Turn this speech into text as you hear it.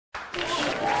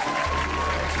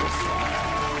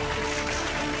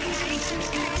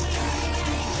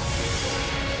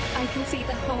I can see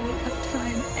the whole of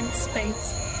time and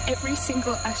space, every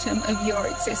single atom of your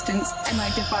existence, and I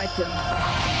divide them.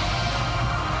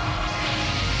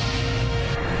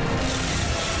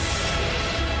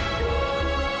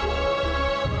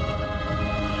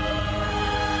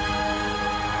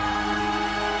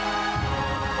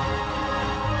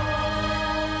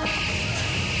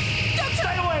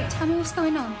 Stay away! Tell me what's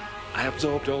going on. I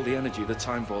absorbed all the energy of the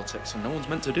time vortex, and no one's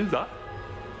meant to do that.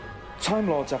 Time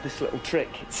Lords have this little trick.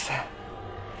 It's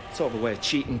sort of a way of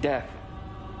cheating death.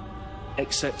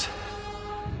 Except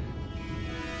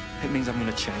it means I'm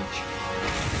going to change.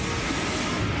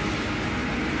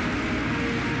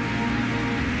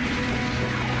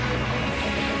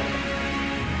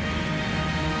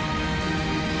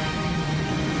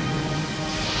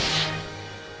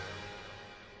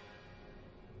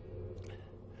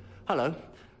 Hello.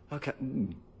 Okay.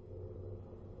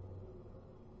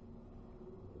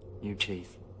 New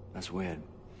teeth. That's weird.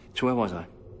 So where was I?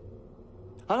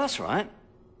 Oh, that's right.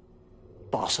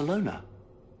 Barcelona.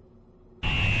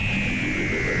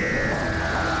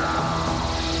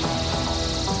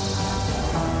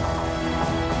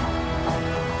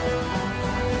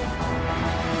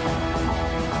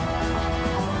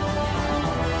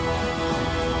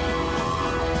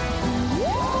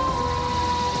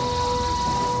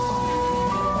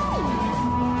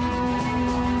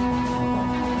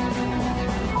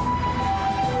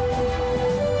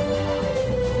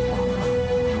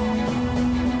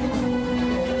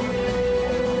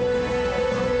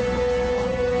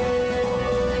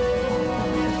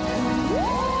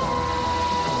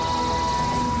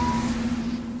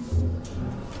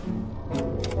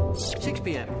 6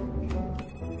 p.m.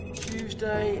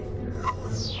 Tuesday,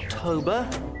 October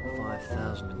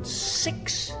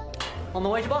 5006. On the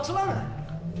way to Barcelona.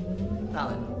 Now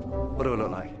then, what do I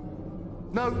look like?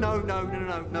 No.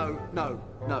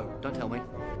 Don't tell me.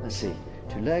 Let's see.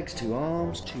 2 legs, 2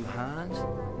 arms, 2 hands.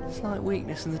 Slight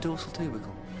weakness in the dorsal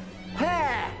tubercle.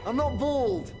 Hair! I'm not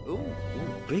bald. Ooh,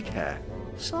 big hair.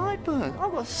 Sideburns.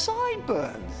 I've got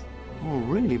sideburns. Oh,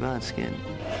 really bad skin.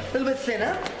 A little bit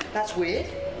thinner. That's weird.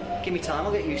 Give me time,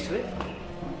 I'll get used to it.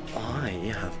 I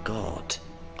have got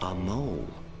a mole.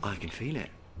 I can feel it.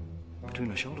 Between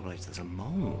my shoulder blades, there's a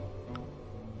mole.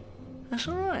 That's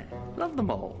all right. Love the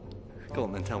mole. Go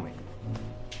on, then, tell me.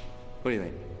 What do you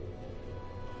think?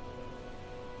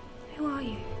 Who are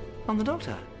you? I'm the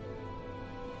doctor.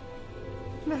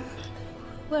 No.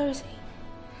 Where is he?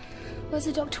 Where's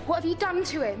the doctor? What have you done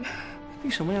to him? You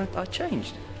saw me. I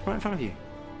changed. Right in front of you.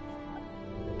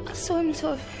 I saw him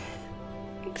sort of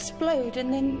explode,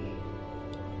 and then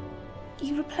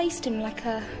you replaced him like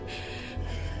a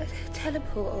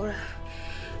teleport or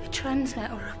a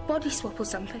transnet or a body swap or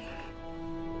something.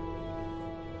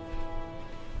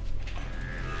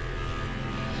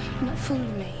 You're not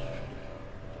fooling me.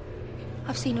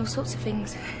 I've seen all sorts of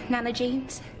things.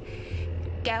 Nanogenes,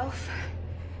 Gelf,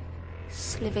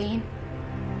 Slovene.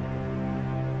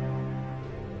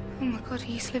 Oh my God, are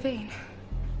you Slovene?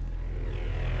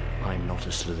 I'm not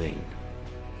a Slovene.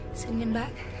 Send him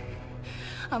back.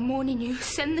 I'm warning you,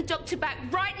 send the doctor back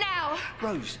right now!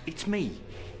 Rose, it's me.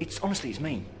 Honestly, it's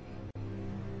me.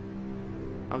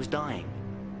 I was dying.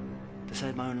 To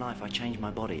save my own life, I changed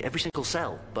my body. Every single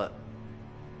cell, but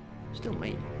still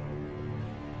me.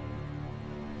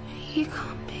 You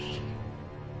can't be.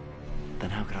 Then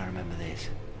how could I remember this?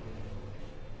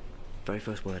 Very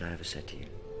first word I ever said to you.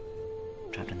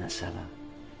 Trapped in that cellar.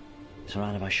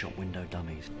 Surrounded by shop window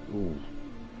dummies. Ooh.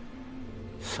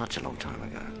 Such a long time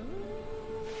ago.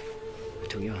 I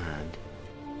took your hand.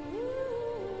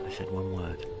 I said one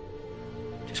word.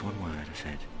 Just one word. I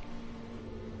said,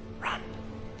 run.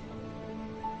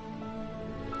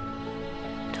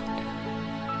 Doctor.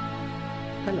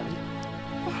 Hello.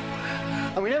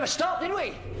 And we never stopped, did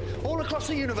we? All across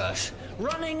the universe.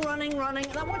 Running. And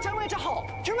at one time we had to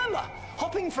hop. Do you remember?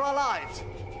 Hopping for our lives.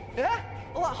 Yeah?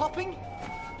 All that hopping.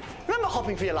 Remember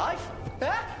hopping for your life?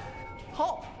 Yeah?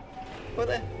 Hop. Were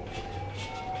there?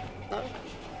 No?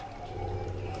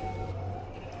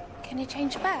 Can you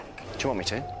change back? Do you want me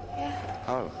to? Yeah.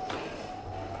 Oh.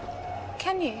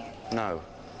 Can you? No.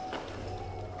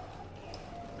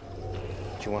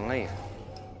 Do you want to leave?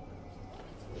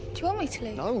 Do you want me to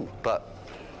leave? No, but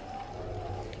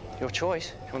your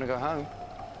choice. If you want to go home.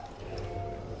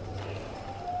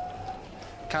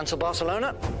 Cancel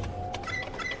Barcelona.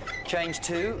 Change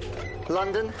to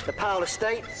London, the Powell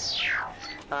Estate.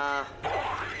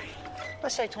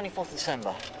 Let's say 24th of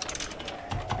December.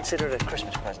 Consider it a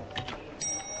Christmas present.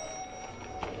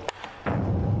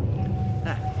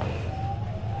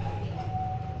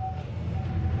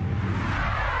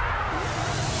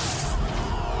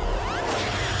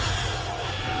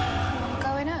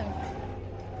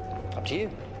 to you.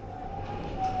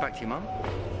 Back to your mum.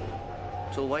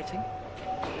 It's all waiting.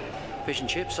 Fish and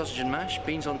chips, sausage and mash,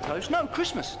 beans on toast. No,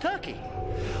 Christmas, turkey.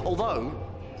 Although,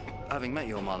 having met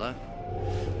your mother,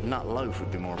 nut loaf would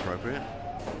be more appropriate.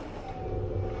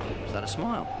 Is that a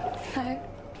smile? No.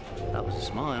 That was a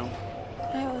smile.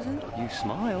 No, it wasn't. You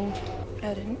smiled.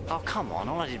 I didn't. Oh, come on.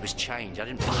 All I did was change. I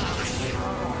didn't...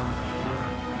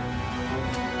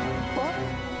 What?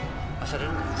 I said I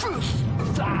didn't...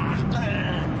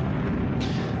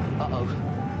 Uh-oh.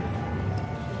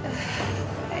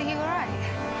 Are you alright?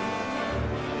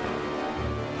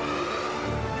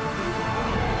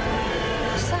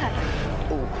 What's that?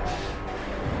 Oh.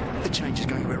 The change is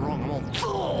going a bit wrong. I'm all...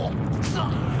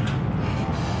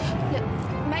 Look,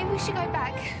 maybe we should go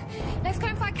back. Let's go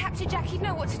and find Captain Jack. He'd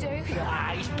know what to do.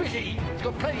 Ah, he's busy. He's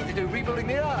got plenty to do rebuilding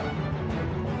the Earth. I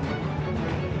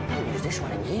haven't used this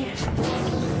one in years.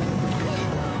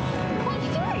 What are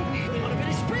you doing? We want a bit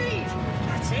of speed.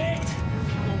 That's it.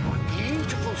 Oh, my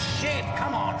beautiful ship.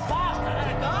 Come on, faster. Let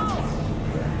it go.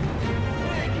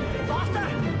 Faster.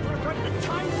 Want to break the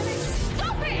time limit?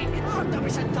 Stop it! Oh, don't be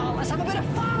so dull. Let's have a bit of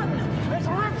fun. Let's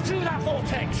rip through that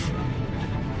vortex.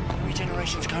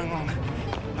 Regeneration's going wrong.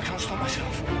 I can't stop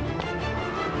myself.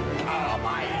 Oh,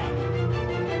 my head!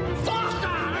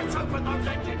 Faster! Let's open those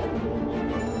engines!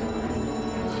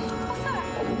 What's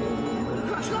that?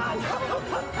 Crash land!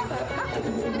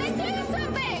 They're doing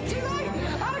something! Too late!